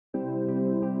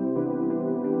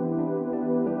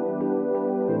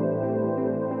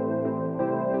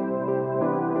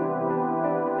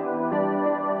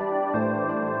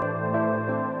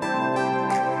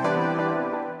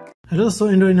Hello दोस्तों,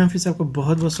 Android फिर से आपका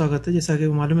बहुत बहुत स्वागत है। जैसा कि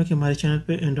मालूम है कि हमारे चैनल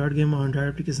पे एंड्रॉइड गेम और एंड्रॉइड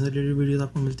एप्लीकेशन से रिलेटेड वीडियोस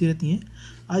आपको मिलती रहती हैं।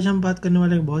 आज हम बात करने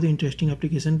वाले एक बहुत ही इंटरेस्टिंग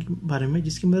एप्लीकेशन के बारे में,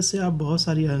 जिसकी मदद से आप बहुत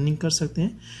सारी अर्निंग कर सकते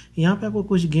हैं। यहाँ पे आपको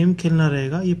कुछ गेम खेलना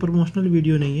रहेगा। ये प्रमोशनल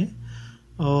वीडियो नहीं है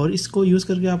और इसको यूज़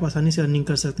करके आप आसानी से अर्निंग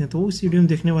कर सकते हैं। तो इस वीडियो में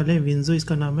देखने वाले हैं विंजो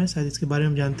इसका नाम है, शायद इसके बारे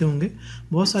में जानते होंगे।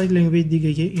 बहुत सारी लैंग्वेज दी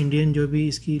गई है, इंडियन जो भी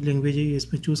इसकी लैंग्वेज है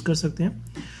इसमें चूज़ कर सकते हैं।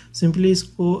 सिंपली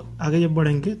इसको आगे जब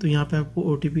बढ़ेंगे तो यहाँ पे आपको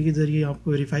OTP के ज़रिए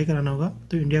आपको वेरीफाई कराना होगा।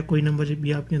 तो इंडिया कोई नंबर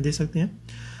भी आप यहाँ दे सकते हैं।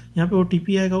 यहाँ पे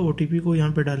OTP आएगा, OTP को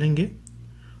यहाँ पे डालेंगे।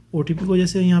 OTP को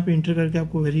जैसे यहाँ पे इंटर करके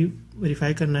आपको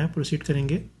वेरीफाई करना है, प्रोसीड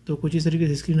करेंगे तो कुछ इस तरीके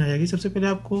से स्क्रीन आ जाएगी। सबसे पहले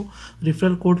आपको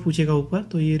रेफरल कोड पूछेगा ऊपर,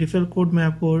 तो ये रेफरल कोड मैं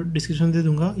आपको डिस्क्रिप्शन दे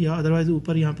दूंगा या अदरवाइज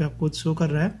ऊपर यहाँ पे आपको शो कर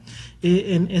रहा है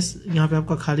ANS, यहाँ पे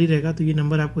आपका खाली रहेगा तो ये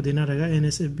नंबर आपको देना रहेगा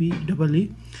NSFBEE।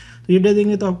 तो ये दे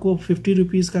देंगे तो आपको 50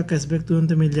 रुपीज़ का कैशबैक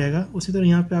तुरंत मिल जाएगा। उसी तरह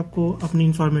यहाँ पे आपको अपनी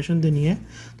इन्फॉर्मेशन देनी है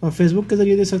तो आप फेसबुक के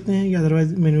जरिए दे सकते हैं या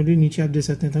अदरवाइज मैन्युअली नीचे आप दे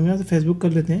सकते हैं। तो हम यहाँ से फेसबुक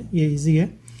कर लेते हैं, ये ईजी है।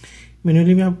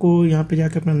 मैन्युअली में आपको यहाँ पे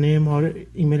जाकर अपना नेम और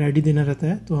ईमेल आईडी देना रहता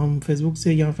है, तो हम फेसबुक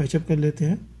से यहाँ फैचअप कर लेते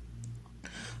हैं।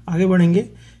 आगे बढ़ेंगे।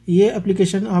 ये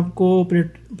एप्लीकेशन आपको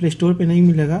प्ले स्टोर पे नहीं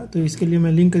मिलेगा, तो इसके लिए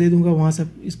मैं लिंक दे दूंगा, वहाँ से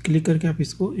क्लिक करके आप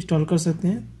इसको इंस्टॉल कर सकते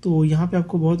हैं। तो यहाँ पे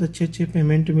आपको बहुत अच्छे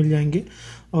पेमेंट मिल जाएंगे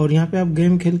और यहाँ पे आप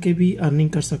गेम खेल के भी अर्निंग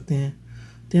कर सकते हैं।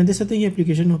 तो यहाँ देख सकते हैं ये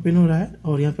एप्लीकेशन ओपन हो रहा है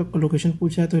और यहाँ पे आपको लोकेशन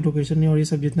पूछा है, तो लोकेशन और ये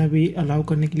सब जितना भी अलाउ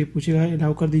करने के लिए पूछेगा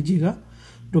अलाउ कर दीजिएगा।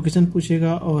 लोकेशन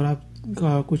पूछेगा और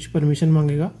आपका कुछ परमिशन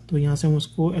मांगेगा, तो यहाँ से हम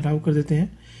उसको अलाउ कर देते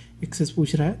हैं। एक्सेस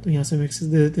पूछ रहा है तो यहाँ से हम एक्सेस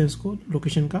दे देते हैं उसको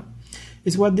लोकेशन का।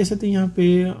 इसके बाद देख सकते हैं यहाँ पे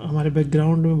हमारे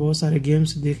बैकग्राउंड में बहुत सारे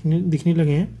गेम्स दिखने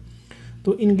लगे हैं।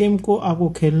 तो इन गेम को आपको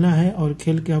खेलना है और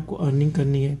खेल के आपको अर्निंग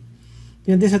करनी है।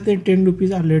 यहाँ देख सकते हैं 10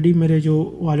 रुपीज़ ऑलरेडी मेरे जो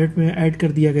वॉलेट में ऐड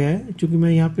कर दिया गया है, क्योंकि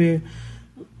मैं यहाँ पे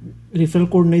रेफरल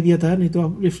कोड नहीं दिया था। नहीं तो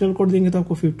आप रेफरल कोड देंगे तो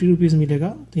आपको 50 रुपीज़ मिलेगा।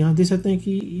 तो यहाँ देख सकते हैं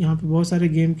कि यहाँ पे बहुत सारे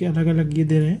गेम के अलग अलग ये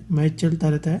दे रहे हैं, मैच चलता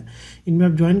रहता है, इनमें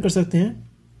आप ज्वाइन कर सकते हैं।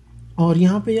 और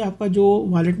यहाँ पे आपका जो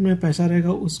वॉलेट में पैसा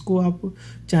रहेगा उसको आप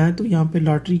चाहें तो यहाँ पे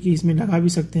लॉटरी की इसमें लगा भी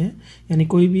सकते हैं, यानी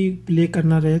कोई भी प्ले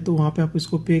करना रहे तो वहाँ पे आप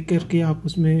इसको पे करके आप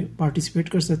उसमें पार्टिसिपेट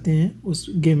कर सकते हैं उस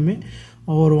गेम में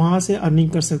और वहाँ से अर्निंग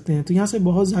कर सकते हैं। तो यहाँ से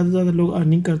बहुत ज़्यादा लोग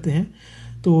अर्निंग करते हैं।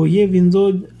 तो ये विंडो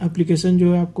एप्लीकेशन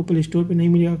जो है आपको प्ले स्टोर पे नहीं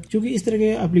मिलेगा, क्योंकि इस तरह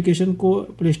के एप्लीकेशन को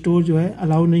प्ले स्टोर जो है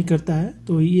अलाउ नहीं करता है।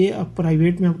 तो ये अब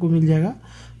प्राइवेट में आपको मिल जाएगा,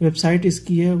 वेबसाइट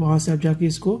इसकी है, वहाँ से आप जाके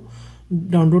इसको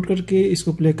डाउनलोड करके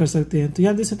इसको प्ले कर सकते हैं। तो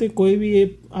यहाँ देख सकते हैं कोई भी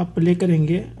ये आप प्ले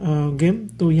करेंगे गेम,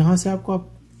 तो यहाँ से आपको आप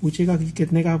पूछेगा कि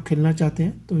कितने का आप खेलना चाहते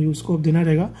हैं, तो उसको आप देना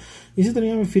रहेगा। इसी तरह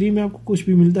यहाँ में फ्री में आपको कुछ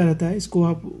भी मिलता रहता है, इसको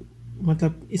आप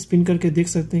मतलब स्पिन करके देख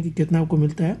सकते हैं कि कितना आपको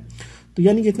मिलता है। तो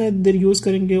यानी जितना देर यूज़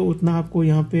करेंगे उतना आपको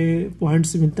यहाँ पे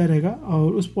पॉइंट्स मिलता रहेगा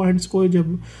और उस पॉइंट्स को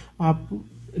जब आप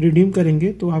रिडीम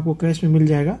करेंगे तो आपको कैश में मिल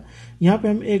जाएगा। यहाँ पे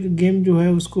हम एक गेम जो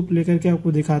है उसको प्ले करके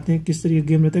आपको दिखाते हैं किस तरीके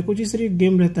गेम रहता है। कुछ इस तरीके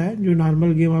गेम रहता है जो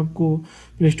नॉर्मल गेम आपको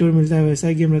प्ले स्टोर मिलता है वैसा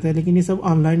ही गेम रहता है, लेकिन ये सब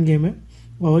ऑनलाइन गेम है।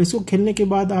 और इसको खेलने के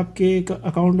बाद आपके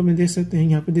अकाउंट में देख सकते हैं,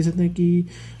 यहाँ पे देख सकते हैं कि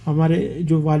हमारे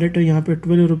जो वॉलेट है यहाँ पे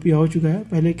 12 रुपया हो चुका है।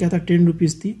 पहले क्या था 10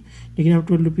 रुपीज़ थी, लेकिन अब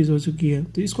 12 रुपीज़ हो चुकी है।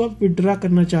 तो इसको आप विड्रा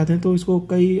करना चाहते हैं तो इसको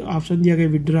कई ऑप्शन दिया गया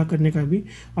विड्रा करने का भी।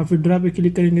 आप विड्रा पे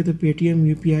क्लिक करेंगे तो पेटीएम,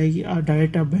 UPI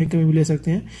डायरेक्ट आप बैंक में भी ले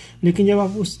सकते हैं, लेकिन जब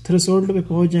आप उस थ्रेशोल्ड पे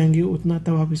पहुँच जाएंगे उतना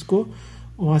तब आप इसको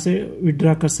वहाँ से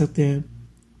विड्रा कर सकते हैं।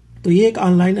 तो ये एक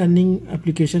ऑनलाइन अर्निंग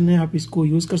एप्लीकेशन है, आप इसको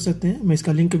यूज़ कर सकते हैं। मैं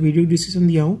इसका लिंक वीडियो डिस्क्रिप्शन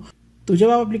दिया हूँ। तो जब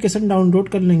आप एप्लीकेशन डाउनलोड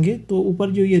कर लेंगे तो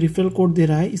ऊपर जो ये रेफरल कोड दे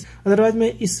रहा है, अदरवाइज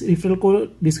मैं इस रेफरल कोड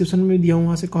डिस्क्रिप्शन में दिया हूँ,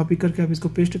 वहाँ से कॉपी करके आप इसको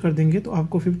पेस्ट कर देंगे तो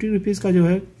आपको 50 रुपीज़ का जो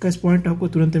है कैश पॉइंट आपको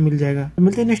तुरंत मिल जाएगा। तो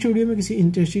मिलते हैं नेक्स्ट वीडियो में किसी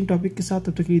इंटरेस्टिंग टॉपिक के साथ,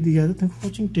 तब तक के लिए दी इजाजत। Thank for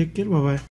watching, take care, bye bye.